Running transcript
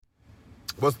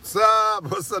What's up?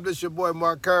 What's up? This your boy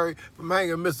Mark Curry from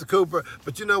Hanging with Mr. Cooper.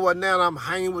 But you know what? Now I'm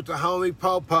hanging with the homie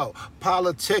Popo,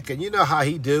 politicking. You know how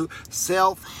he do.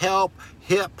 Self-help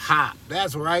hip-hop.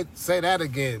 That's right. Say that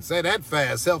again. Say that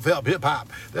fast. Self-help hip-hop.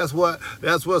 That's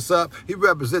what's up. He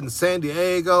representing San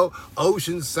Diego,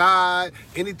 Oceanside,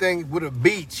 anything with a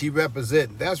beach he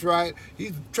representing. That's right.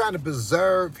 He's trying to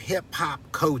preserve hip-hop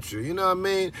culture. You know what I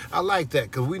mean? I like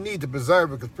that because we need to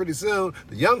preserve it because pretty soon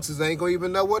the youngsters ain't going to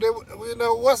even know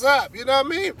what's up. You know what I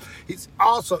mean? He's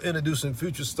also introducing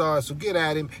future stars, so get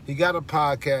at him. He got a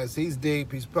podcast. He's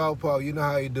deep. He's Popo. You know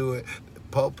how you do it.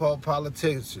 Popo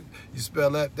politician. You spell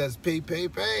that, that's P.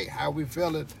 How we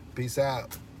feeling? Peace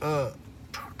out.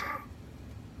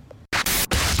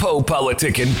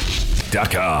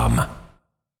 PoPoliticking.com.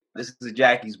 This is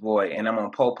Jackie's boy, and I'm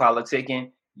on Po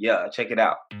Politicking. Yeah, check it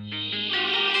out.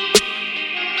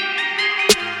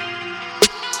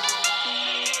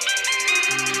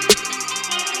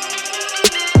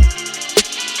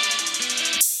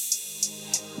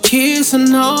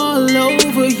 Kissing all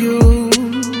over you,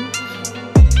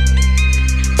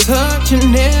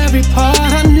 touching every part.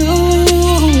 I knew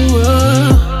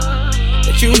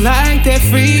that you like that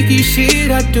freaky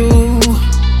shit I do.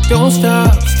 Don't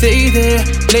stop, stay there,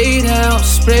 lay down,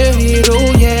 spread it,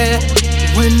 oh yeah.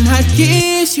 When I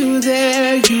kiss you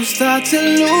there, you start to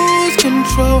lose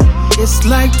control. It's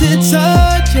like the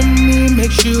touch of me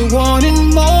makes you want it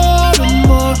more and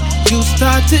more. You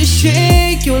start to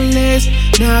shake your legs,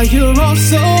 now you're all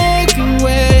soaking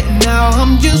wet. Now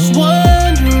I'm just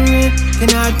wondering, can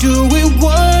I do it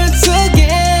once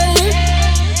again?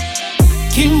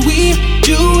 Can we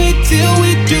do it till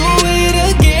we do it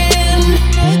again?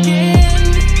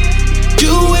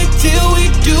 Do it till we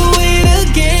do it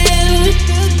again.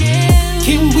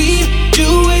 Can we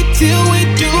do it till we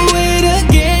do it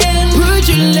again? Put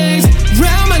your legs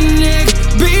round my neck,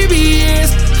 baby,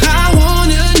 yes. I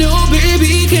wanna know,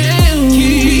 baby, can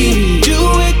we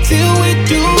do it till we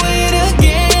do it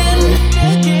again?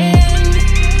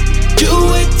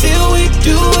 Do it till we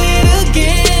do it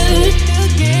again.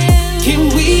 Can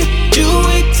we do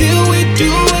it till we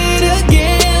do it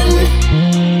again?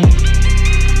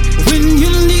 When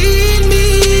you need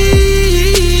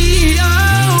me, oh.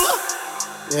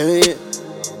 Yeah.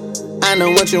 I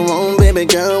know what you want, baby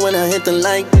girl, when I hit the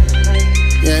light.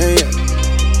 Yeah.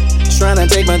 Tryna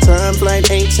take my time, flight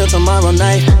 8 till tomorrow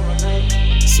night.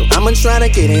 So I'ma try to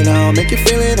get it on, make you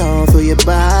feel it all through your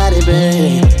body,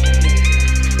 babe.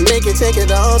 Make you take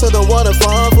it all till the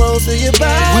waterfall flows through your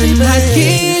body, When I babe.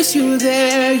 kiss you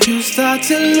there, you start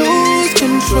to lose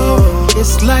control.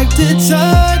 It's like the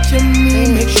touch of me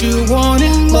makes you want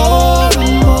it more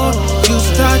and more. You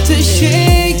start to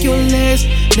shake your legs,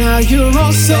 now you're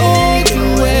all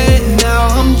soaking wet. Now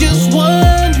I'm just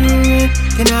wondering,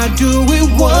 can I do it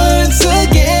once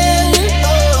again?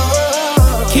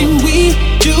 Can we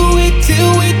do it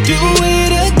till we do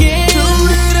it again?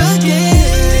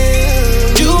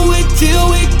 Do it till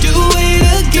we do it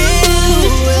again.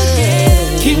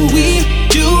 Can we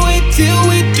do it till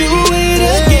we do it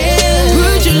again?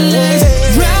 Put your legs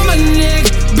round my neck,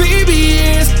 baby,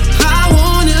 yes. I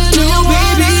wanna know,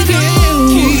 baby, can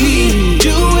we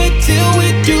do it till we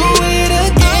do it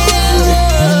again?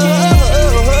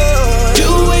 Do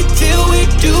it till we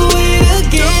do it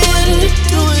again.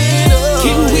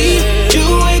 Can we do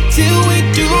it till we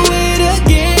do it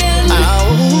again?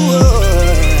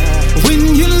 When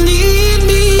you need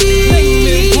me,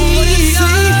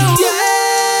 oh, yeah.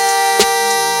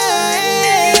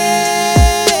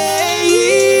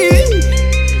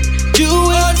 Do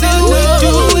it till we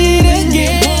do it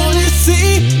again. Wanna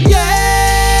see, yeah.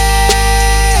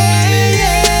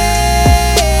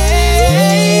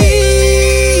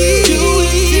 Do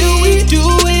it till we do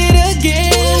it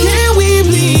again. Can we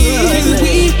please? Can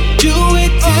we do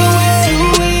it till we do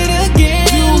it again?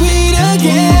 Do it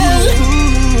again.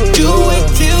 Do it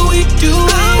till we do it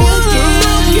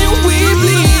again. Can we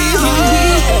please?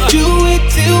 Can we do it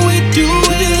till we do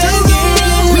it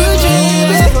again? Put your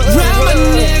legs round my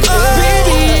neck,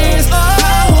 baby, yes. I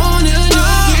wanna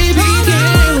know, baby,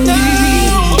 can we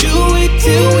do it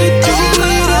till we do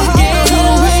it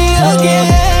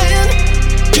again?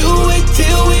 Do it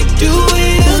till we do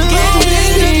it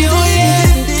again.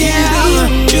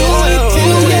 Yeah. Do it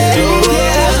till we do it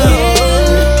again.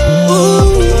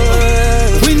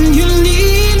 Ooh. When you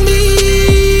need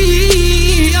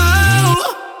me,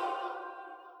 oh.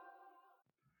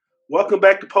 Welcome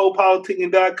back to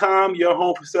PoPoliticking.com, your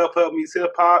home for self-help meets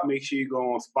hip-hop. Make sure you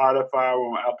go on Spotify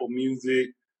or on Apple Music,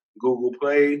 Google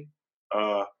Play,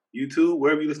 YouTube,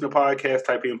 wherever you listen to podcasts,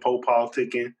 type in Po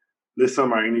Politicking. Listen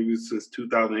to our interviews since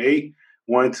 2008.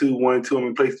 1-2-1-2. I'm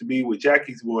in place to be with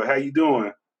Jackie's boy. How you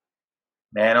doing?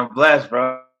 Man, I'm blessed,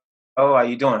 bro. Oh, how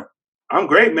you doing? I'm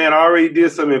great, man. I already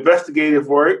did some investigative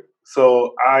work,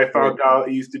 so I found out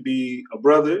it used to be a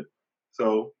brother.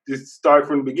 So just start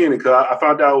from the beginning, because I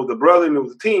found out it was a brother and it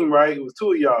was a team, right? It was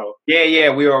two of y'all.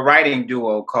 Yeah. We were a writing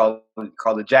duo called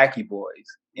the Jackie Boys.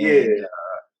 And,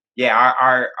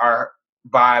 our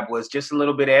vibe was just a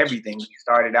little bit of everything. We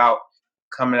started out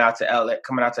coming out to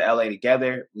LA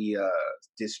together. We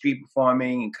did street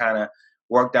performing and kind of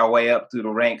worked our way up through the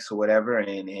ranks or whatever,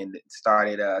 and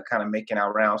started kind of making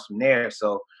our rounds from there.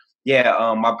 So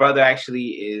my brother actually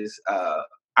is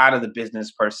out of the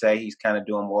business per se. He's kind of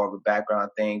doing more of a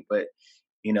background thing, but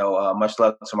much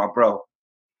love to my bro.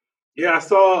 Yeah, I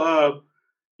saw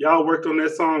y'all worked on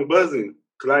that song "Buzzing"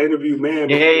 because I interviewed Man.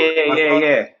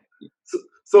 Yeah.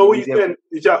 So what you said?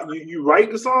 Did you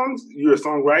write the songs? You're a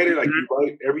songwriter, like you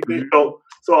write everything. So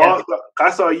I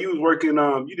saw you was working.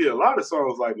 You did a lot of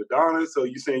songs like Madonna. So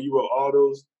you saying you wrote all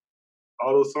those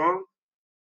songs?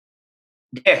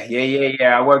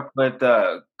 Yeah. I worked with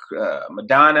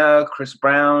Madonna, Chris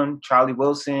Brown, Charlie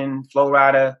Wilson, Flo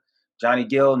Rida, Johnny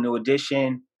Gill, New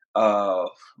Edition.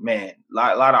 Man,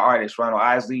 lot of artists, Ronald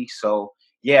Isley. So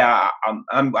yeah,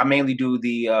 I mainly do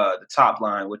the top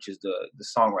line, which is the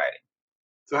songwriting.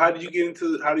 So how did you get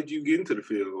into the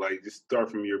field? Like, just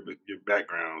start from your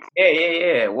background.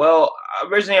 Yeah. Well,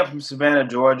 originally I'm from Savannah,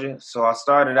 Georgia. So I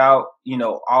started out,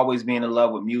 always being in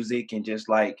love with music and just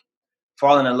like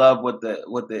falling in love with the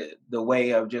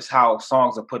way of just how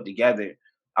songs are put together.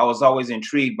 I was always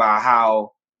intrigued by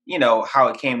how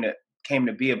it came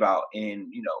to be about,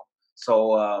 and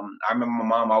so I remember my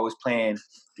mom always playing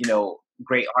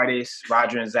great artists,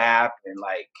 Roger and Zapp, and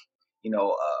like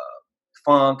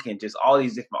funk and just all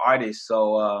these different artists.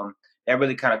 So that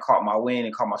really kind of caught my wind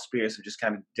and caught my spirits of just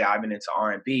kind of diving into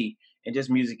R&B and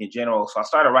just music in general. So I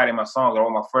started writing my songs. I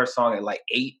wrote my first song at like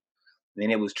 8, and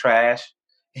then it was trash.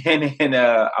 And then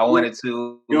I wanted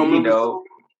to, and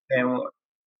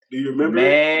do you remember?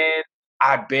 Man,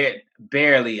 I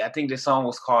barely. I think the song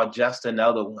was called "Just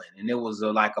Another One," and it was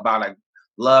like about a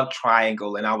love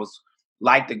triangle, and I was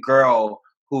like the girl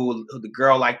who the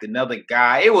girl liked another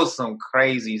guy. It was some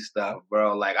crazy stuff,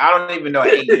 bro. Like I don't even know at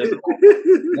 8 years old,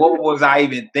 what was I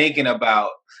even thinking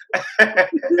about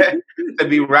to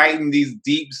be writing these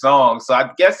deep songs. So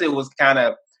I guess it was kind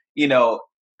of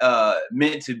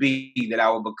meant to be that I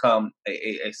would become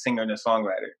a singer and a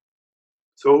songwriter.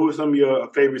 So who are some of your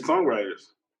favorite songwriters?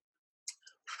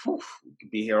 We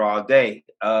could be here all day.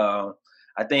 I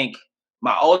think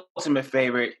my ultimate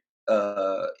favorite,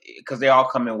 because they all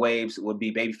come in waves, would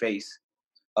be Babyface.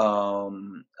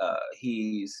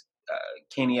 He's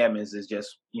Kenny Evans is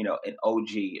just an OG.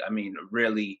 I mean,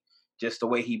 really, just the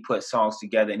way he puts songs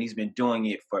together, and he's been doing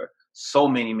it for so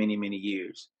many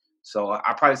years. So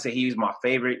I probably say he's my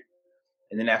favorite,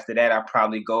 and then after that, I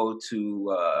probably go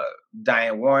to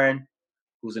Diane Warren,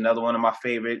 who's another one of my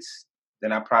favorites.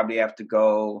 Then I probably have to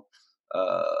go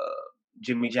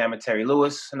Jimmy Jam and Terry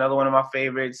Lewis, another one of my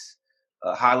favorites.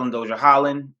 Holland Dozier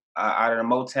Holland, out of the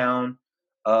Motown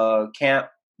camp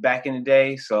back in the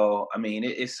day. So, I mean,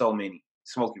 it's so many.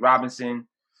 Smokey Robinson,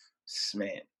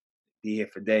 man, be here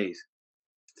for days.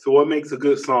 So what makes a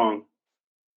good song?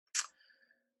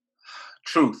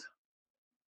 Truth.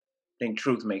 I think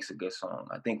truth makes a good song.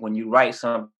 I think when you write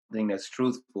something that's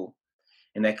truthful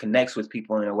and that connects with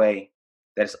people in a way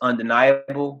that's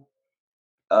undeniable,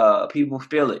 people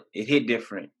feel it. It hit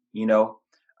different,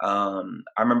 I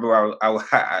remember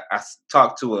I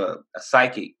talked to a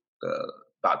psychic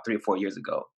about 3 or 4 years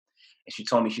ago, and she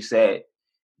told me, she said,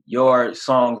 your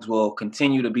songs will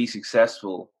continue to be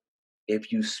successful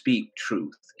if you speak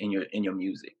truth in your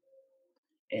music.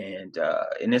 And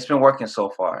it's been working so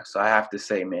far. So I have to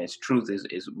say, man, truth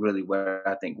is really where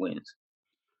I think wins.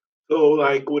 So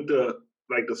like with the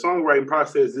songwriting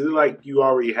process, is it like you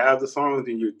already have the songs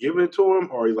and you're giving it to them,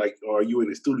 or are you in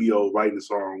the studio writing the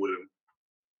song with them?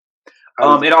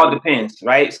 It all depends,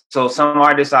 right? So some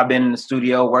artists I've been in the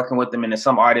studio working with them, and then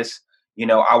some artists,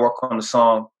 I work on the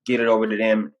song, get it over to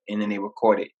them, and then they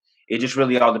record it. It just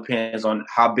really all depends on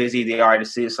how busy the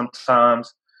artist is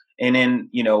sometimes, and then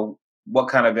what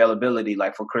kind of availability.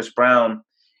 Like for Chris Brown,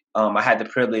 I had the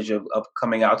privilege of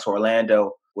coming out to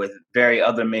Orlando with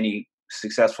many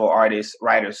successful artists,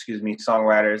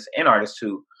 songwriters, and artists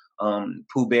too.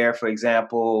 Pooh Bear, for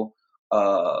example,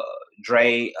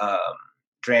 Dre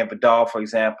and Vidal, for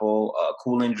example,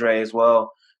 Cool and Dre as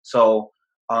well. So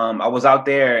I was out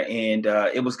there, and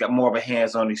it was got more of a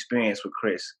hands-on experience with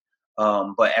Chris.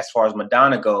 But as far as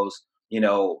Madonna goes, I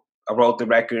wrote the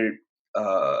record,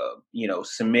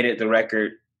 submitted the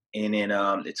record and then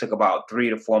it took about 3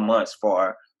 to 4 months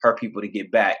for her people to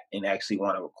get back and actually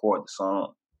want to record the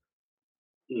song.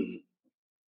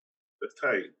 That's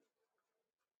tight.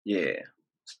 Yeah.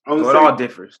 So it all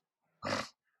differs.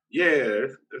 Yeah,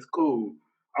 that's cool.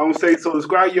 I would say, so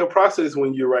describe your process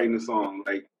when you're writing a song.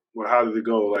 Like, well, how does it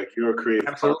go? Like your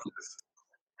creative process.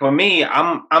 For me,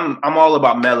 I'm all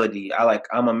about melody.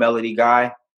 I'm a melody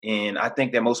guy, and I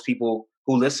think that most people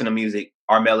who listen to music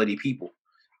are melody people.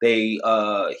 They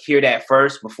hear that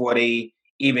first before they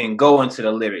even go into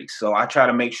the lyrics. So I try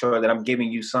to make sure that I'm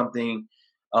giving you something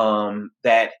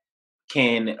that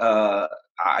can,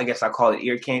 I guess I call it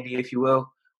ear candy, if you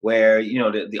will, where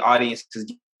the audience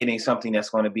is getting something that's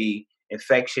going to be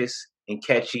infectious and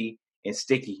catchy and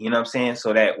sticky. You know what I'm saying?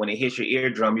 So that when it hits your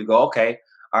eardrum, you go, okay,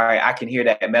 all right, I can hear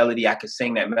that melody. I can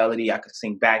sing that melody. I can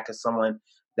sing back to someone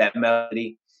that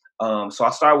melody. So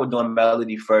I start with doing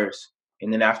melody first,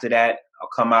 and then after that, I'll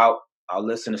come out. I'll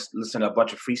listen to a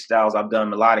bunch of freestyles I've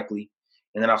done melodically,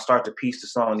 and then I'll start to piece the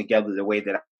song together the way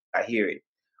that I hear it.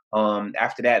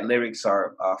 After that, lyrics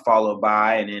are followed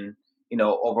by, and then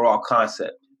overall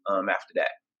concept. After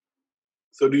that.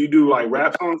 So do you do like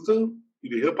rap songs too? You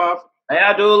do hip hop?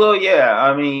 I do a little, yeah.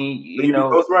 I mean, you know,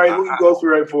 ghostwrite. Who you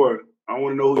ghostwrite for? I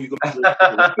want to know who you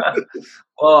ghostwrite for.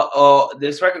 Well,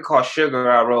 this record called Sugar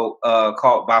I wrote,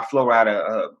 called by Flo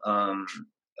Rida,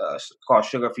 called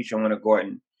Sugar featuring Winter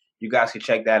Gordon. You guys can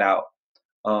check that out.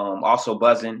 Also,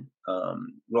 Buzzin'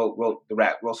 wrote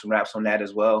some raps on that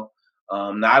as well.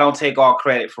 Now I don't take all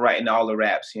credit for writing all the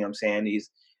raps. You know what I'm saying?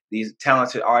 These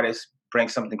talented artists bring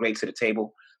something great to the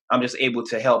table. I'm just able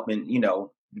to help, and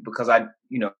because I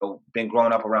been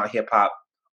growing up around hip hop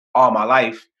all my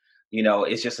life.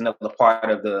 It's just another part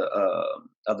of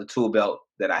the tool belt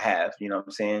that I have. You know what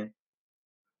I'm saying?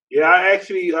 Yeah, I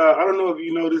actually I don't know if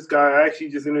you know this guy. I actually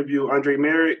just interviewed Andre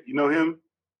Merritt. You know him?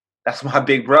 That's my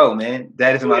big bro, man.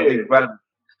 That is my big brother.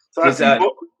 So I see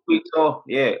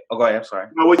yeah. Oh, go ahead. I'm sorry.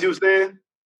 You know what you were saying?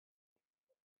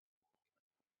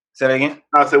 Say that again.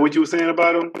 I said what you were saying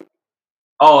about him.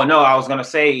 Oh no, I was gonna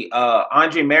say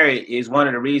Andre Merritt is one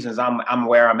of the reasons I'm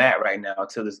where I'm at right now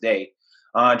to this day.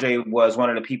 Andre was one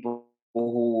of the people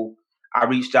who I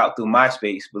reached out through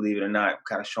MySpace. Believe it or not, I'm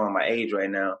kind of showing my age right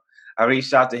now. I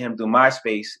reached out to him through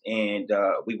MySpace, and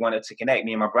we wanted to connect,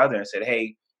 me and my brother, and said,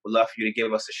 "Hey, we'd love for you to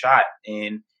give us a shot."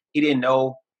 And he didn't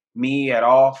know me at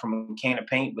all from Can of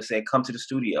Paint, but said, "Come to the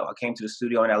studio." I came to the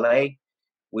studio in LA.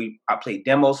 I played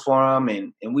demos for him,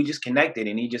 and we just connected,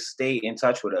 and he just stayed in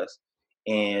touch with us.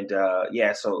 And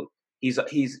so he's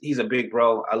a big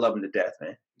bro. I love him to death,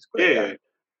 man. He's a great guy.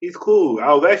 He's cool.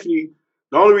 I was actually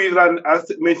the only reason I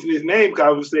mentioned his name because I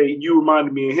was saying you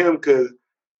reminded me of him because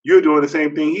you're doing the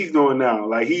same thing he's doing now.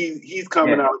 Like he's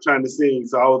coming out trying to sing.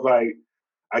 So I was like,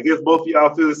 I guess both of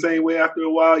y'all feel the same way after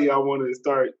a while. Y'all want to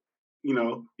start,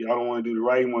 y'all don't want to do the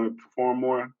writing, want to perform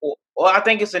more. Well, I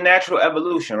think it's a natural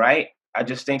evolution, right? I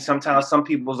just think sometimes some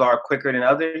people's are quicker than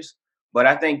others. But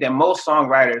I think that most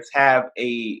songwriters have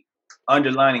a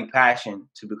underlining passion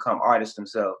to become artists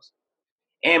themselves,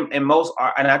 and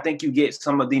I think you get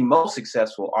some of the most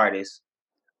successful artists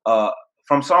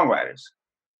from songwriters.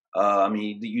 I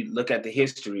mean, you look at the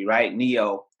history, right?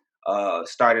 Neo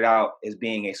started out as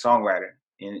being a songwriter,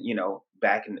 and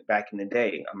back in the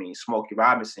day. I mean, Smokey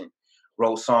Robinson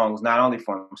wrote songs not only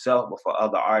for himself but for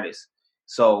other artists.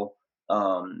 So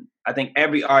I think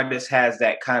every artist has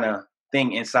that kind of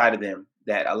thing inside of them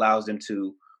that allows them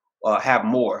to have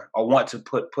more or want to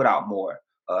put out more.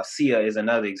 Sia is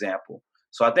another example.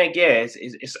 So I think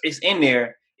it's in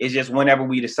there. It's just whenever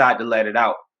we decide to let it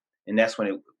out, and that's when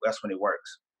it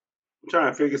works. I'm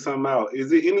trying to figure something out. Is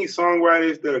there any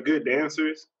songwriters that are good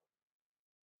dancers?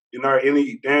 Are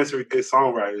any dancers good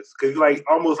songwriters? Because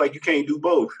almost like you can't do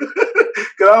both.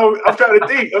 Because I'm trying to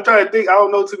think. I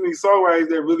don't know too many songwriters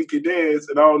that really can dance,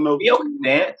 and I don't know. You can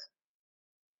dance.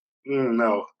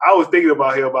 No, I was thinking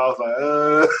about him, but I was like,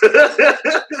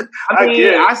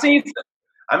 I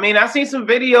seen some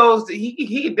videos that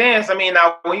he can dance. I mean,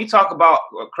 now when you talk about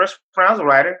Chris Brown's a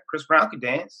writer, Chris Brown can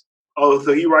dance. Oh,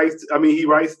 so he writes. I mean, he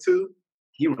writes too.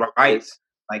 He writes.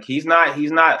 Like he's not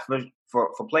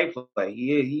for play.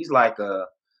 He's like a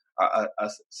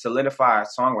solidified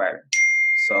songwriter.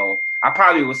 So I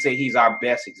probably would say he's our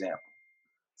best example.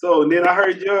 So then I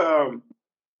heard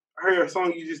a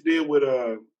song you just did with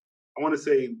I want to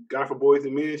say Guy for Boys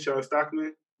and Men, Sean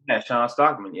Stockman. Yeah, Sean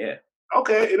Stockman. Yeah.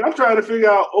 Okay, and I'm trying to figure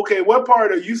out. Okay, what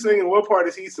part are you singing? What part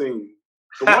is he singing?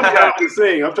 The one guy can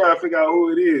sing. I'm trying to figure out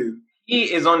who it is.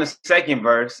 He is on the second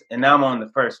verse, and I'm on the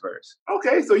first verse.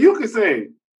 Okay, so you can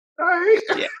sing. All right.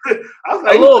 Yeah. I was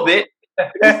like, a little bit.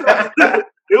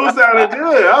 It was sounding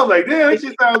good. I was like, damn, that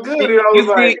shit sound good. And I was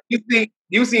like,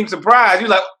 you seem surprised. You're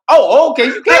like, oh, okay,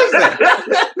 you can sing.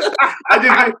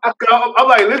 I'm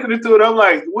like listening to it. I'm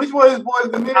like, which one is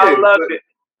Boys the Men? I loved it.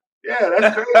 Yeah,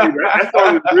 that's crazy. That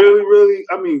song is really, really.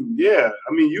 I mean, yeah.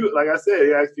 I mean, you like I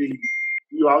said, actually,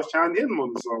 I was trying to hit him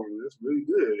on the song. That's really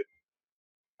good.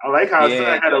 I like how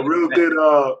it had a real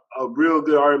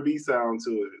good R&B sound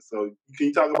to it. So can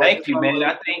you talk about? Thank you, man.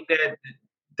 I think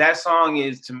that song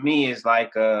is, to me, is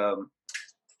like the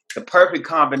perfect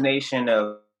combination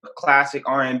of classic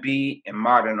R&B and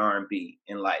modern R&B,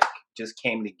 and like just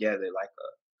came together like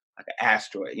an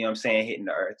asteroid. You know what I'm saying? Hitting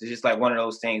the earth. It's just like one of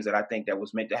those things that I think that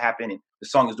was meant to happen. And the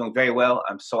song is doing very well.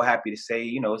 I'm so happy to say,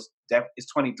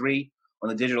 it's 23 on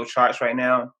the digital charts right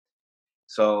now.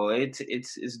 So it's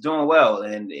doing well,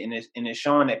 and it's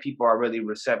showing that people are really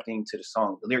receptive to the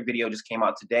song. The lyric video just came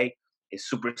out today. It's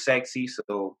super sexy,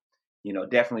 so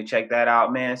definitely check that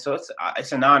out, man. So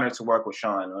it's an honor to work with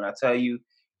Sean. When I tell you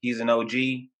he's an OG,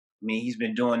 I mean he's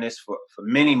been doing this for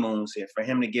many moons, and for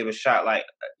him to give a shot like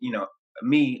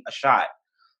me a shot,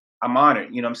 I'm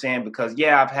honored. You know what I'm saying? Because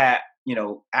I've had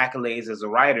accolades as a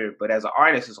writer, but as an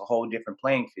artist, it's a whole different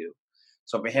playing field.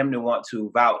 So for him to want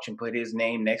to vouch and put his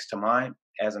name next to mine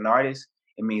as an artist,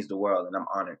 it means the world, and I'm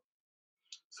honored.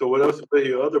 So what else are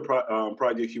your other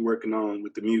projects you're working on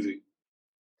with the music?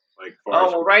 Like,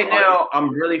 right now I'm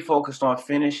really focused on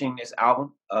finishing this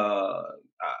album.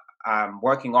 I'm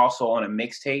working also on a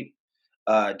mixtape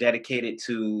dedicated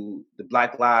to the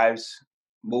Black Lives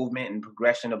movement and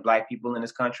progression of Black people in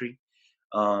this country.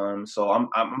 So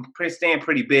I'm staying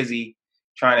pretty busy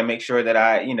trying to make sure that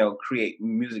I, create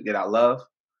music that I love.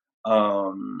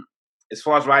 As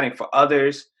far as writing for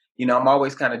others, I'm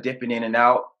always kind of dipping in and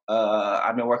out.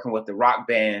 I've been working with the rock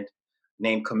band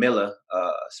named Camila,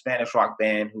 a Spanish rock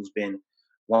band who's been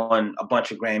won a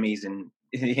bunch of Grammys and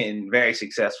very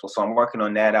successful. So I'm working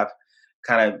on that. I've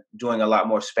kind of doing a lot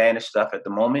more Spanish stuff at the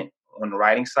moment on the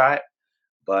writing side.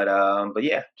 But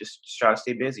yeah, just try to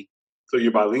stay busy. So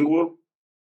you're bilingual?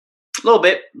 A little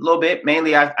bit.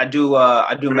 Mainly, I do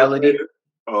melody.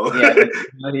 Oh,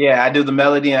 yeah. I do the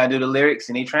melody and I do the lyrics,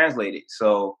 and they translate it.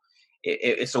 So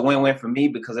it's a win-win for me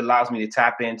because it allows me to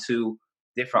tap into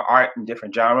different art and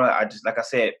different genre. Like I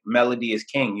said, melody is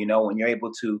king. When you're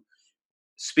able to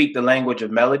speak the language of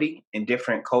melody in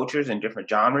different cultures and different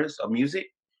genres of music,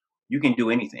 you can do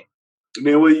anything. And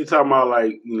then what are you talking about?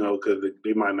 Like, because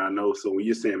they might not know. So when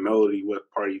you're saying melody, what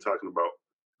part are you talking about?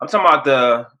 I'm talking about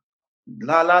the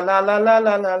la la la la la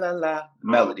la la la la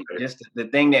melody, just the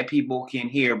thing that people can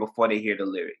hear before they hear the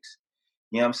lyrics.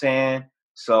 You know what I'm saying?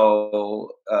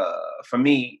 So for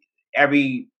me,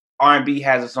 every R&B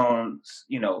has its own,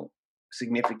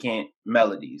 significant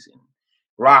melodies, and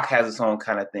rock has its own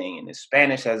kind of thing, and the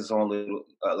Spanish has its own little,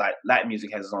 Latin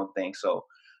music has its own thing. So,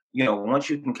 once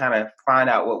you can kind of find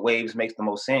out what waves makes the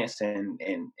most sense and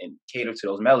cater to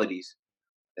those melodies,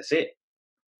 that's it.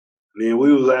 And then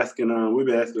we've been asking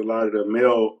a lot of the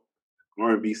male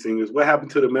R&B singers, what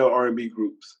happened to the male R&B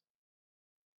groups?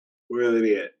 Where are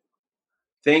they at?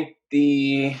 I think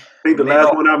the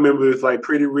last one I remember is like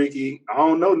Pretty Ricky. I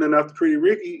don't know nothing after Pretty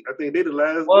Ricky. I think they the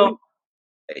last one.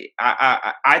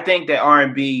 I think that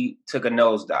R&B took a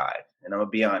nosedive, and I'm gonna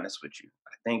be honest with you.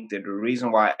 I think that the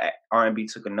reason why R&B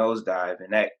took a nosedive,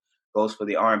 and that goes for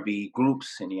the R&B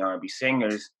groups and the R&B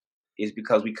singers, is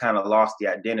because we kind of lost the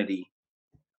identity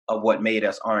of what made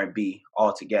us R&B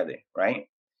altogether, right?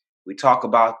 We talk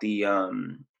about the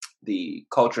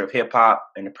culture of hip hop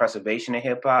and the preservation of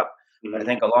hip hop, but I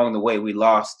think along the way we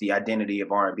lost the identity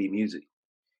of R&B music,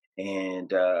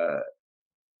 and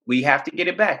we have to get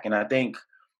it back. And I think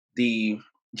the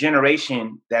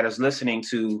generation that is listening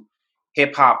to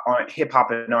hip hop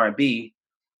and R&B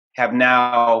have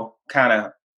now kind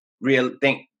of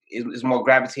is more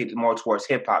gravitated more towards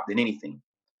hip hop than anything.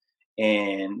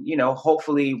 And,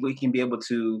 hopefully we can be able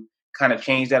to kind of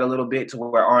change that a little bit to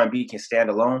where R&B can stand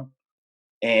alone,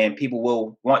 and people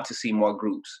will want to see more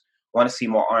groups, want to see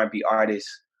more R&B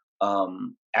artists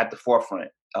at the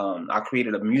forefront. I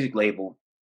created a music label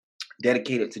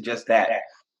dedicated to just that.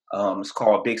 It's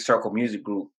called Big Circle Music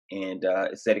Group, and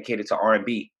it's dedicated to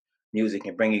R&B music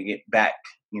and bringing it back,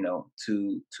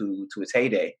 to its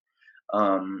heyday.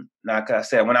 Like I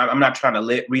said, when I'm not trying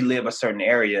to relive a certain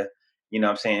area. You know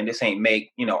what I'm saying? This ain't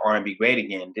make, R&B great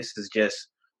again. This is just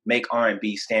make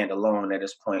R&B stand alone at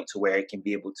this point to where it can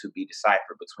be able to be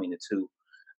deciphered between the two,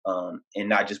 and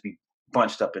not just be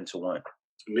bunched up into one.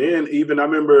 Man, even I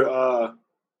remember, I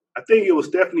think it was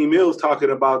Stephanie Mills talking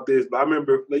about this, but I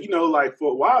remember, like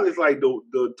for a while, it's like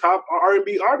the top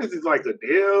R&B artists is like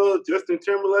Adele, Justin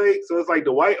Timberlake. So it's like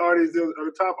the white artists are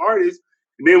the top artists.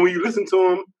 And then when you listen to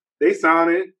them, they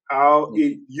sounded how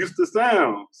it used to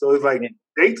sound. So it's like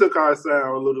they took our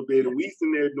sound a little bit, and we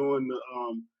sitting there doing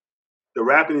the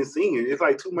rapping and singing. It's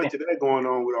like too much of that going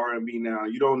on with R&B now.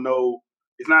 You don't know.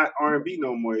 It's not R&B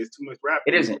no more. It's too much rap.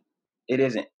 It isn't. It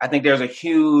isn't. I think there's a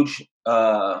huge,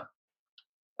 it's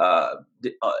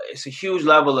a huge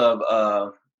level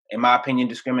of, in my opinion,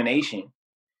 discrimination.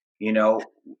 You know,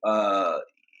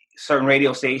 certain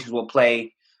radio stations will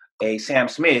play a Sam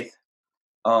Smith,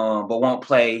 but won't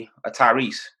play a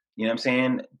Tyrese. You know what I'm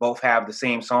saying? Both have the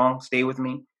same song, "Stay With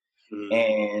Me,"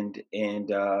 and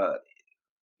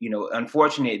you know,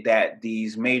 unfortunate that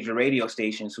these major radio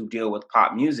stations who deal with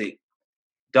pop music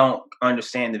don't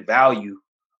understand the value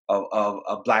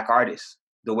of Black artists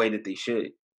the way that they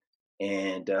should.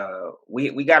 And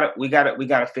we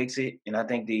gotta fix it. And I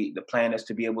think the plan is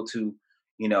to be able to,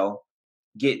 you know,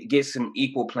 get some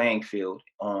equal playing field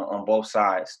on both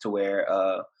sides, to where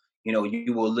you know,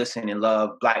 you will listen and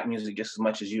love Black music just as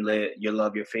much as you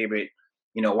love your favorite,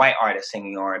 you know, white artist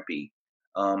singing R&B.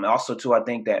 Also too, I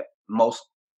think that most,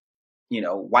 you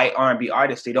know, white R&B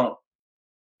artists, they don't,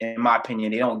 in my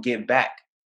opinion, they don't give back.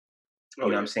 You know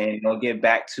what I'm saying? They don't give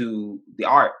back to the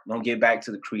art. Don't give back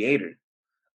to the creator.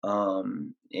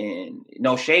 And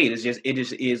no shade. It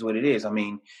just is what it is. I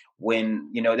mean, when,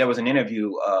 you know, there was an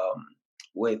interview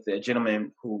with a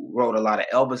gentleman who wrote a lot of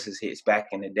Elvis's hits back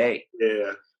in the day.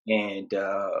 Yeah. And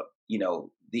you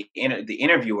know, the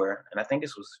interviewer, and I think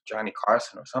this was Johnny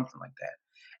Carson or something like that,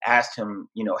 asked him,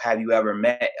 you know, have you ever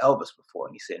met Elvis before?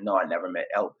 And he said, no, I never met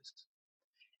Elvis.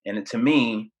 And to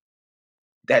me,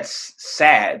 that's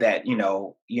sad that, you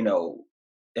know,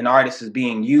 an artist is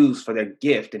being used for their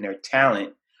gift and their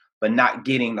talent, but not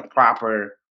getting the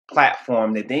proper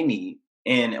platform that they need.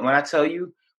 And when I tell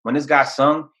you, when this guy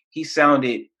sung, he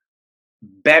sounded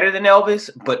better than Elvis,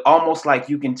 but almost like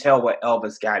you can tell where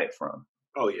Elvis got it from.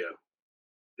 Oh yeah,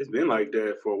 it's been like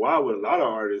that for a while with a lot of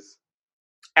artists.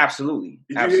 Absolutely.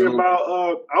 Did you hear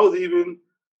about? I was even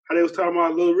how they was talking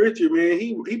about Little Richard, man.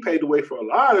 He paved the way for a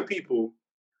lot of people.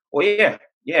 Well, yeah.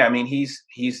 I mean, he's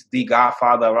the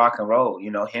godfather of rock and roll.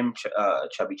 You know, him,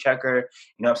 Chubby Checker.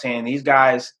 You know what I'm saying? These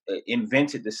guys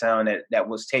invented the sound that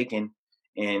was taken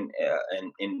and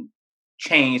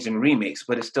changed and remixed,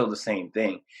 but it's still the same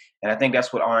thing. And I think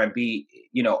that's what R&B.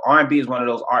 You know, R&B is one of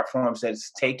those art forms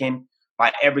that's taken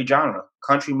by every genre,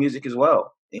 country music as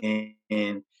well.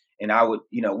 And I would,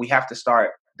 you know, they have to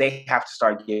start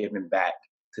giving back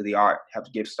to the art, have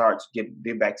to give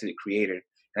back to the creator.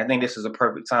 And I think this is a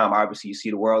perfect time. Obviously, you see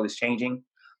the world is changing.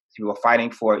 People are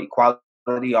fighting for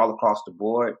equality all across the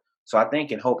board. So I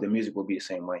think and hope that music will be the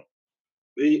same way.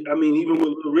 I mean, even with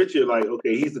Little Richard, like,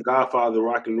 okay, he's the godfather of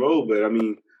rock and roll, but I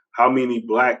mean, how many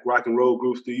Black rock and roll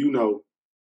groups do you know?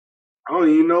 I don't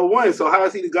even know one. So how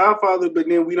is he the godfather? But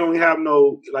then we don't have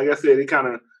no, like I said, it kind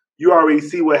of, you already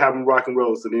see what happened with rock and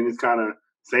roll. So then it's kind of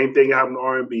same thing that happened to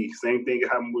R&B, same thing that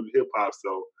happened with hip hop.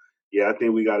 So yeah, I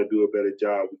think we got to do a better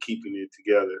job of keeping it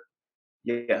together.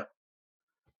 Yeah.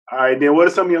 All right, then what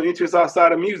are some of your interests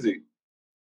outside of music?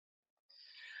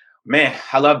 Man,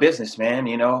 I love business, man.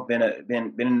 You know, been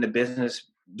in the business,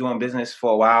 doing business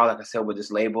for a while. Like I said, with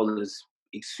this label is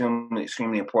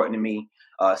extremely important to me.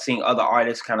 Seeing other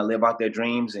artists kind of live out their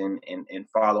dreams and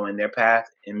following their path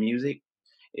in music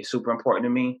is super important to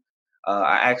me.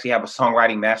 I actually have a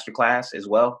songwriting masterclass as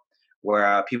well,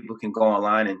 where people can go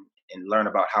online and learn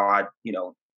about how I, you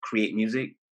know, create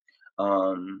music.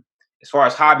 As far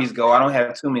as hobbies go, I don't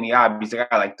have too many hobbies. I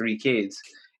got like 3 kids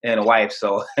and a wife,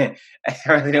 so I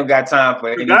really don't got time for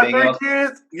anything else.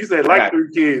 Kids? You said like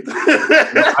 3 kids.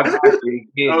 I got 3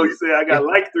 kids. Oh, you said I got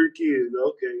like 3 kids.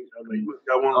 Okay. I'm like, you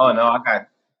got one. Oh no, I got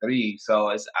 3.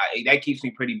 So that keeps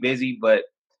me pretty busy. But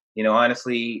you know,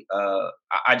 honestly,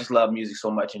 I just love music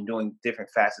so much and doing different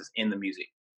facets in the music.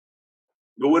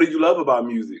 But what do you love about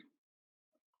music?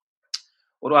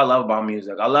 What do I love about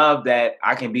music? I love that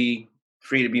I can be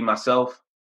free to be myself.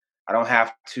 I don't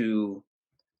have to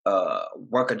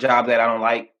work a job that I don't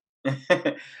like.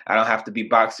 I don't have to be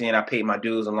boxed in. I paid my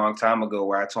dues a long time ago,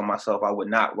 where I told myself I would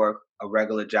not work a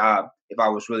regular job if I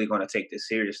was really going to take this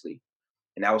seriously.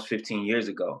 And that was 15 years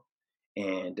ago.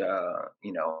 And,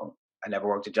 you know, I never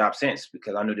worked a job since,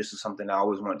 because I knew this was something I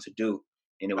always wanted to do.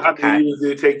 And it was how many years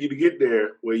did it take you to get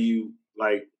there? Where you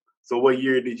like, so what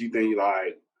year did you think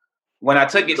like? When I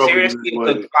took it seriously,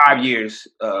 it took 5 years.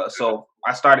 So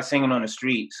I started singing on the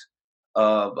streets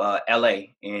of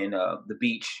LA and the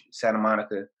beach, Santa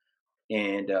Monica.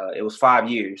 And it was 5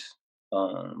 years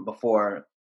before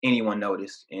anyone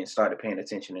noticed and started paying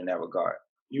attention in that regard.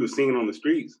 You were singing on the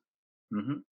streets?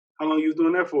 Mm-hmm. How long you was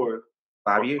doing that for?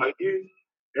 5 years. 5 years?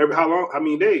 How long? How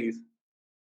many days?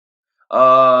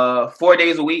 4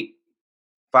 days a week,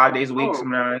 5 days a week,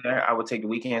 something like that. I would take the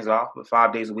weekends off, but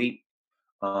 5 days a week.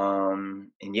 And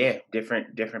yeah,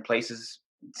 different places,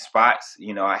 spots.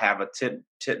 You know, I have a tip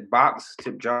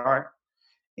jar,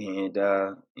 and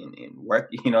work.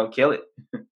 You know, kill it.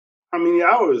 How many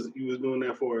hours you was doing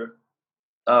that for?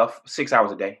 6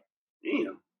 hours a day.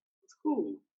 Damn, that's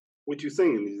cool. What you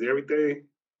singing? Is everything?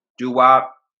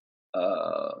 Doo-wop.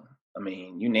 I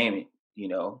mean, you name it. You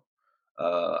know,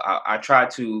 I try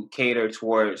to cater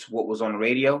towards what was on the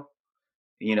radio.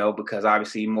 You know, because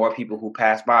obviously more people who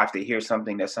pass by, if they hear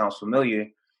something that sounds familiar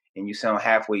and you sound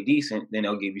halfway decent, then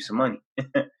they'll give you some money. You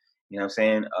know what I'm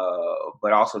saying?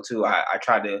 But also too, I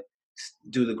try to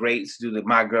do the greats, do the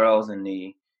My Girls and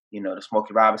the, you know, the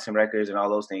Smokey Robinson records and all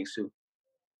those things too.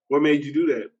 What made you do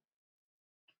that?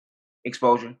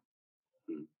 Exposure.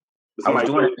 I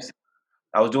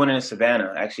was doing it in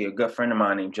Savannah. Actually, a good friend of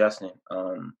mine named Justin.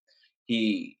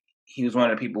 He was one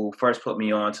of the people who first put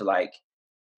me on to like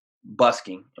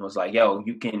busking and was like, yo,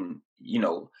 you can, you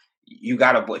know, if you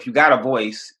got a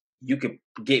voice, you could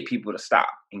get people to stop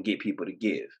and get people to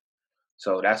give.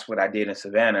 So that's what I did in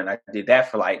Savannah. And I did that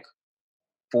for like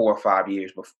 4 or 5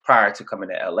 years prior to coming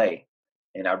to LA.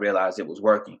 And I realized it was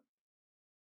working.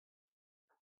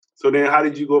 So then how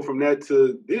did you go from that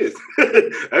to this?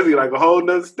 That's like a whole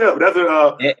nother step. That's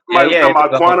talking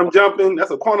about quantum jumping. That's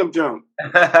a quantum jump.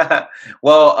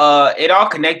 Well, it all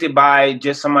connected by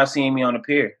just someone seeing me on the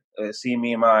pier. Seeing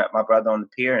me and my brother on the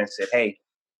pier and said, hey,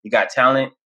 you got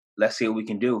talent. Let's see what we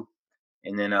can do.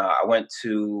 And then I went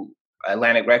to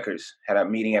Atlantic Records, had a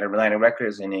meeting at Atlantic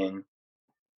Records, and then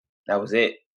that was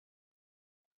it.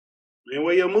 Man,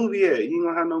 where your movie at? You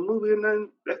don't have no movie or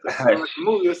nothing? That's like a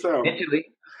movie or something.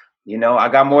 You know, I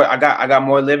got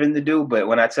more living to do, but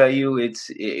when I tell you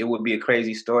it would be a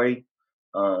crazy story.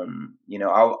 You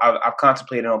know, I've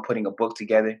contemplated on putting a book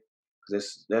together.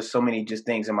 There's so many just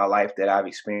things in my life that I've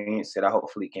experienced that I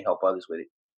hopefully can help others with it.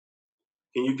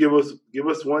 Can you give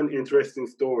us one interesting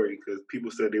story? Because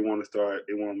people said they want me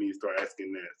to start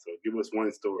asking that. So give us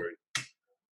one story.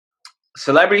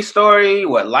 Celebrity story?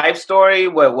 What? Life story?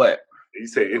 What? You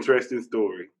say interesting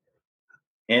story.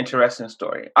 Interesting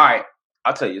story. All right,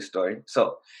 I'll tell you a story.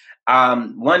 So,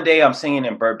 one day I'm singing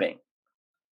in Burbank,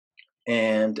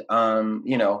 and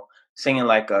you know, singing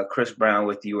like Chris Brown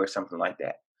With You or something like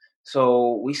that.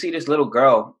 So we see this little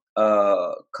girl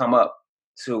come up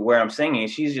to where I'm singing.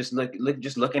 She's just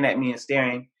looking at me and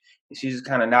staring, and she's just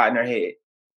kind of nodding her head.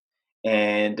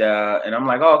 And I'm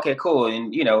like, oh, okay, cool.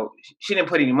 And you know, she didn't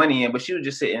put any money in, but she was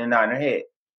just sitting and nodding her head.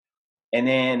 And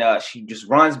then she just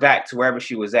runs back to wherever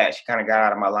she was at. She kind of got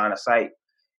out of my line of sight.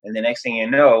 And the next thing you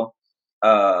know,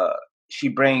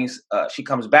 she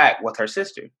comes back with her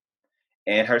sister.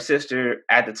 And her sister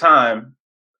at the time,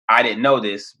 I didn't know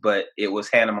this, but it was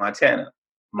Hannah Montana,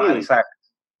 Miley Cyrus.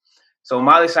 So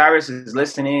Miley Cyrus is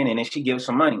listening, and then she gives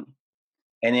some money.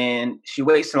 And then she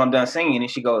waits till I'm done singing, and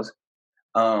she goes,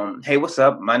 hey, what's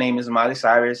up? My name is Miley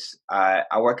Cyrus. I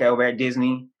work over at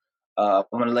Disney. I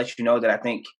want to let you know that I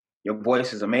think your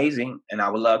voice is amazing, and I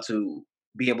would love to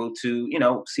be able to, you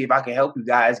know, see if I can help you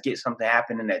guys get something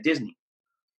happening at Disney.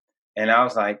 And I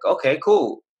was like, okay,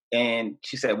 cool. And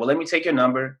she said, well, let me take your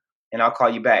number and I'll call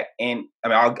you back. And I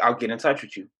mean, I'll get in touch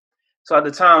with you. So at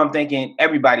the time I'm thinking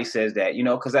everybody says that, you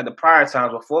know, because at the prior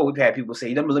times before we've had people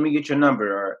say, let me get your number,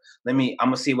 or I'm going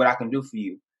to see what I can do for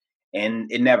you.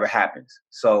 And it never happens.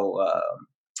 So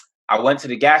I went to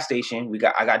the gas station.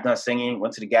 I got done singing,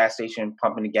 went to the gas station,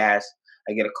 pumping the gas.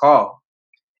 I get a call,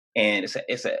 and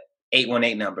it's a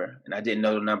 818 number, and I didn't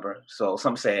know the number. So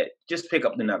some said, just pick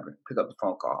up the number, pick up the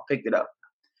phone call. Picked it up.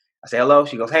 I said, hello.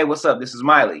 She goes, hey, what's up? This is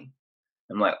Miley.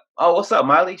 I'm like, oh, what's up,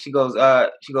 Miley? She goes, yeah,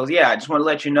 I just want to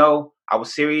let you know I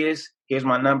was serious. Here's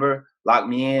my number. Lock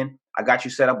me in. I got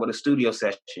you set up with a studio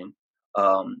session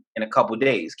in a couple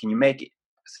days. Can you make it?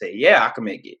 I said, yeah, I can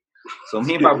make it. So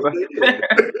me and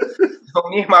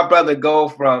my brother go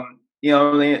from, you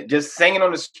know, just singing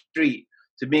on the street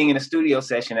to being in a studio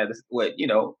session at what, you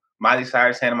know, Miley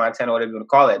Cyrus, Hannah Montana, whatever you want to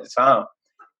call it at the time.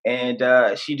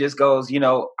 And she just goes, you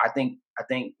know, I think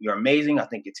you're amazing. I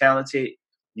think you're talented.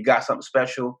 You got something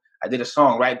special. I did a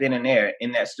song right then and there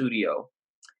in that studio.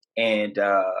 And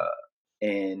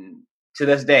to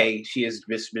this day, she has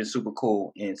just been super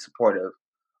cool and supportive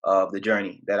of the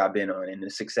journey that I've been on and the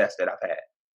success that I've had.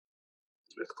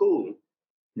 That's cool.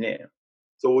 Yeah.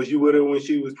 So was you with her when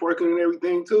she was twerking and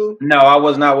everything too? No, I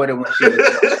was not with her when she was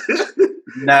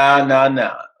twerking.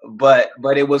 No.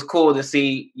 But it was cool to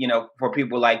see, you know, for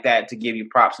people like that to give you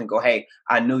props and go, hey,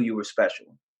 I knew you were special.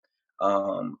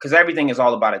 Because everything is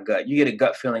all about a gut. You get a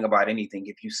gut feeling about anything.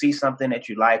 If you see something that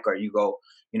you like, or you go,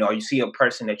 or you see a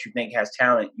person that you think has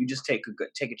talent, you just take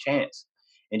a chance.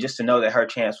 And just to know that her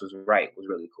chance was right was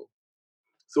really cool.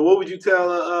 So what would you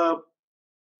tell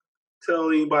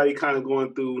anybody kind of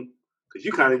going through? Because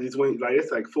you kind of just went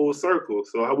it's like full circle.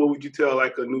 So what would you tell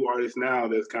like a new artist now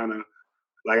that's kind of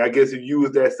like, I guess if you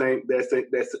was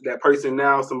that person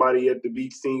now, somebody at the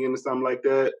beach singing or something like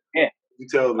that? Yeah. You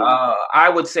tell them. I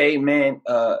would say, man,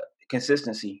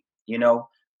 consistency. The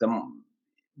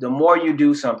more you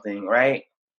do something, right,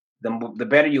 the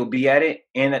better you'll be at it,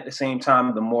 and at the same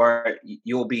time, the more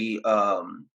you'll be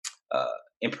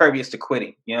impervious to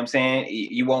quitting. You know what I'm saying?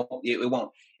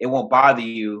 It won't bother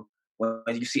you when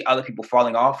you see other people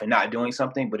falling off and not doing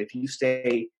something. But if you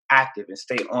stay active and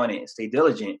stay on it and stay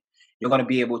diligent, you're going to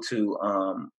be able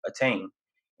to attain.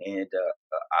 And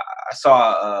I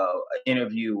saw an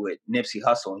interview with Nipsey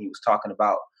Hussle, and he was talking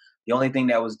about the only thing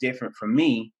that was different for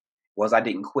me was I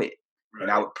didn't quit. Right.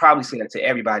 And I would probably say that to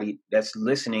everybody that's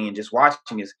listening and just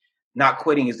watching is not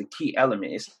quitting is the key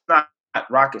element. It's not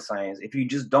rocket science. If you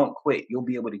just don't quit, you'll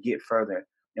be able to get further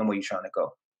than where you're trying to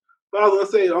go. But I was gonna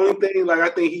say the only thing I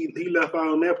think he left out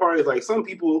on that part is like some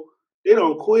people, they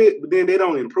don't quit, but then they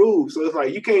don't improve. So it's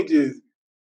like you can't just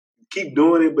keep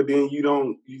doing it, but then you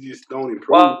just don't improve.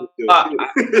 Well,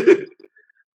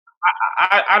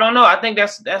 I don't know. I think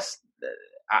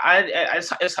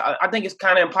I think it's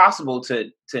kind of impossible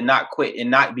to not quit and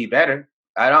not be better.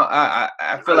 I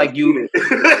feel like you.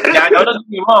 Yeah, don't get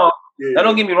me wrong. Yeah.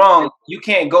 Don't get me wrong. You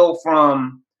can't go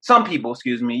from some people.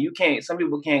 Excuse me. Some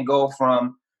people can't go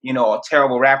from a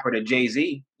terrible rapper to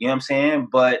Jay-Z. You know what I'm saying?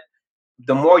 But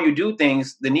the more you do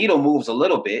things, the needle moves a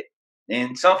little bit.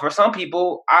 And for some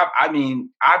people, I've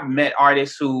met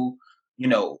artists who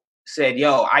said,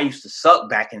 "Yo, I used to suck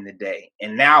back in the day,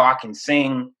 and now I can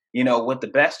sing." With the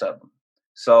best of them.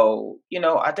 So,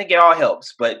 I think it all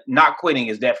helps, but not quitting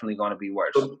is definitely going to be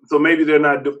worse. So maybe they're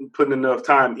not putting enough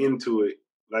time into it.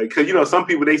 Like, because, some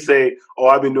people, they say, oh,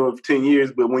 I've been doing it for 10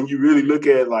 years. But when you really look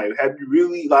at, like, have you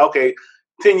really, like, okay,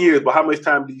 10 years, but how much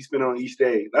time did you spend on each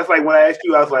day? That's like when I asked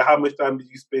you, I was like, how much time did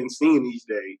you spend singing each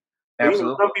day?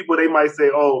 Absolutely. Some people, they might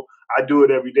say, oh, I do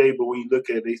it every day. But when you look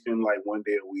at it, they spend like one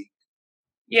day a week.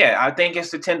 Yeah, I think it's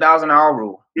the 10,000 hour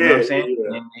rule. You know what I'm saying?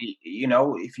 Yeah. And,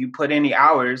 if you put in the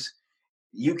hours,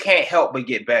 you can't help but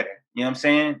get better. You know what I'm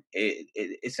saying?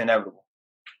 It's inevitable.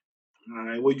 All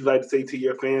right. What would you like to say to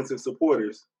your fans and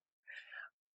supporters?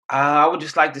 I would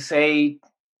just like to say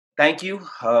thank you.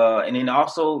 And then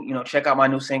also, check out my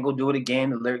new single, Do It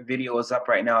Again. The lyric video is up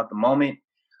right now at the moment.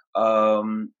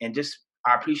 And just,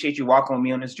 I appreciate you walking with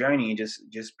me on this journey and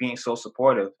just being so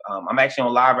supportive. I'm actually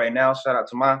on live right now. Shout out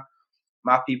to my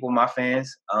people, my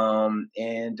fans.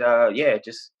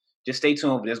 Just stay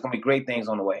tuned. There's going to be great things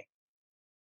on the way.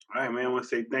 All right, man. I want to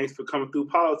say thanks for coming through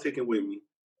politicking with me.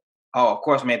 Oh, of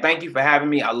course, man. Thank you for having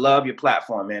me. I love your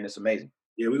platform, man. It's amazing.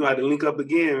 Yeah, we're going to have to link up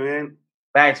again, man.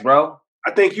 Thanks, bro.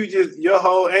 I think your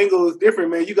whole angle is different,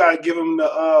 man. You got to give them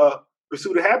the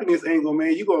Pursuit of Happiness angle,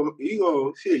 man. You got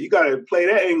to play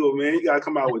that angle, man. You got to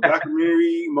come out with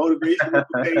documentary, motivational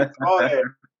tapes, all that.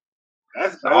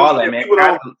 That's all that, man.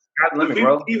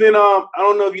 Even I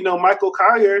don't know if you know Michael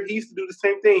Collier. He used to do the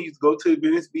same thing. He used to go to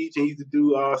Venice Beach and he used to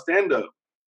do stand up.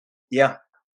 Yeah,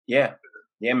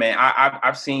 man.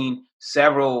 I've seen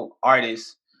several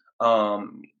artists,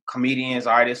 comedians,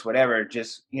 artists, whatever.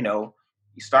 Just you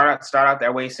start out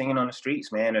that way singing on the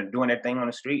streets, man, or doing their thing on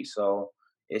the streets. So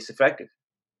it's effective.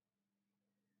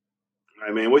 All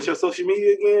right, man. What's your social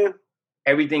media again?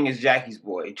 Everything is Jackie's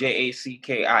Boy.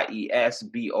 JACKIESBOY.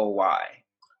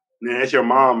 Man, that's your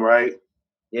mom, right?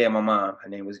 Yeah, my mom. Her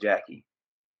name was Jackie.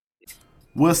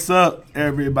 What's up,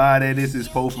 everybody? This is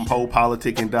Poe from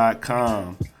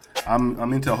PoePoliticking.com.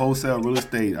 I'm into wholesale real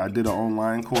estate. I did an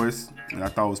online course and I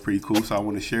thought it was pretty cool, so I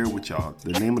want to share it with y'all.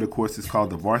 The name of the course is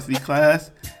called the Varsity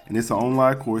Class, and it's an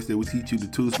online course that will teach you the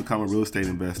tools to become a real estate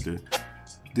investor.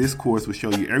 This course will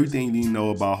show you everything you need to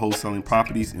know about wholesaling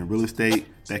properties and real estate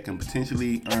that can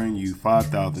potentially earn you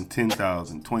 $5,000,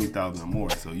 $10,000, $20,000 or more.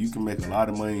 So you can make a lot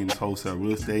of money in this wholesale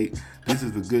real estate. This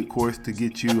is a good course to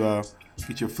get you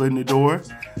get your foot in the door.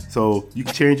 So you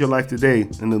can change your life today.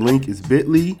 And the link is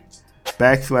bit.ly/Poe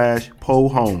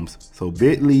Homes. So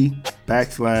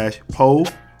bit.ly/Poe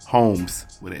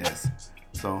Homes with an S.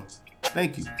 So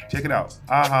thank you. Check it out.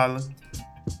 I'll holla.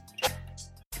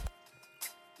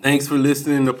 Thanks for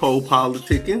listening to Poe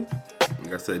Politicking.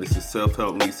 Like I said, this is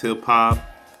self-help meets hip-hop.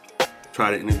 Try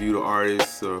to interview the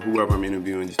artists or whoever I'm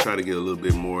interviewing. Just try to get a little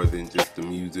bit more than just the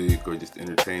music or just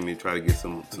entertainment. Try to get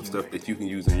some stuff that you can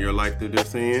use in your life that they're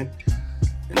saying.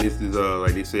 And this is,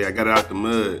 like they say, I got it out the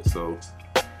mud. So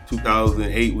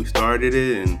 2008 we started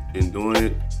it and been doing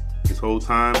it this whole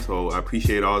time. So I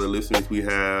appreciate all the listeners we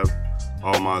have,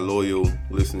 all my loyal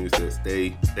listeners that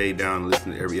stay down and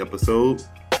listen to every episode.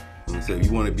 And so if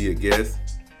you want to be a guest,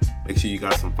 make sure you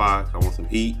got some fire. I want some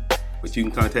heat. But you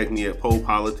can contact me at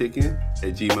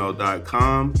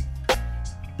polepoliticking@gmail.com.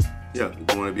 Yeah, if you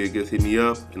want to be a guest, hit me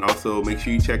up. And also make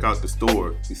sure you check out the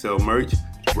store. We sell merch,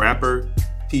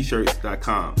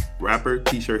 rappertshirts.com.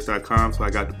 Rappertshirts.com. So I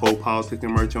got the Pole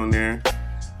Politicking merch on there.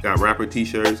 Got rapper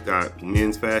t-shirts, got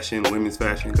men's fashion, women's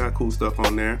fashion, got cool stuff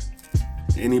on there.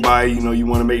 Anybody, you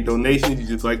want to make donations, you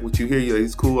just like what you hear,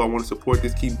 it's cool, I want to support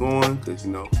this, keep going, because,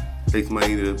 it takes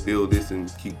money to build this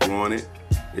and keep growing it.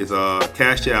 It's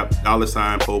Cash App,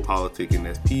 $ Pole Politicking.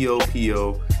 That's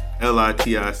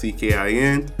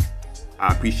POPOLITICKIN.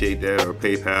 I appreciate that. Or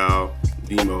PayPal,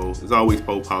 Venmo. It's always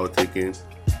Pole Politicking.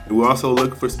 And we're also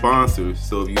looking for sponsors.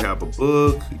 So if you have a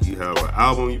book, you have an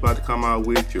album you're about to come out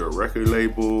with, you're a record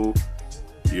label,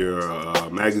 you're a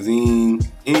magazine,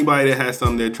 anybody that has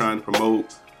something they're trying to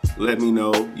promote, let me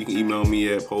know. You can email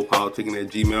me at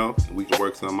polepoliticking@gmail.com and we can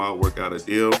work something out, work out a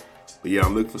deal. But yeah,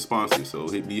 I'm looking for sponsors, so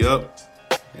hit me up.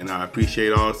 And I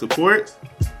appreciate all the support.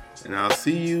 And I'll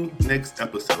see you next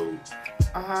episode.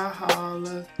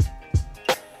 Holla.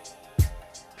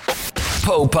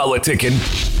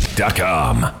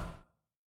 PolePoliticking.com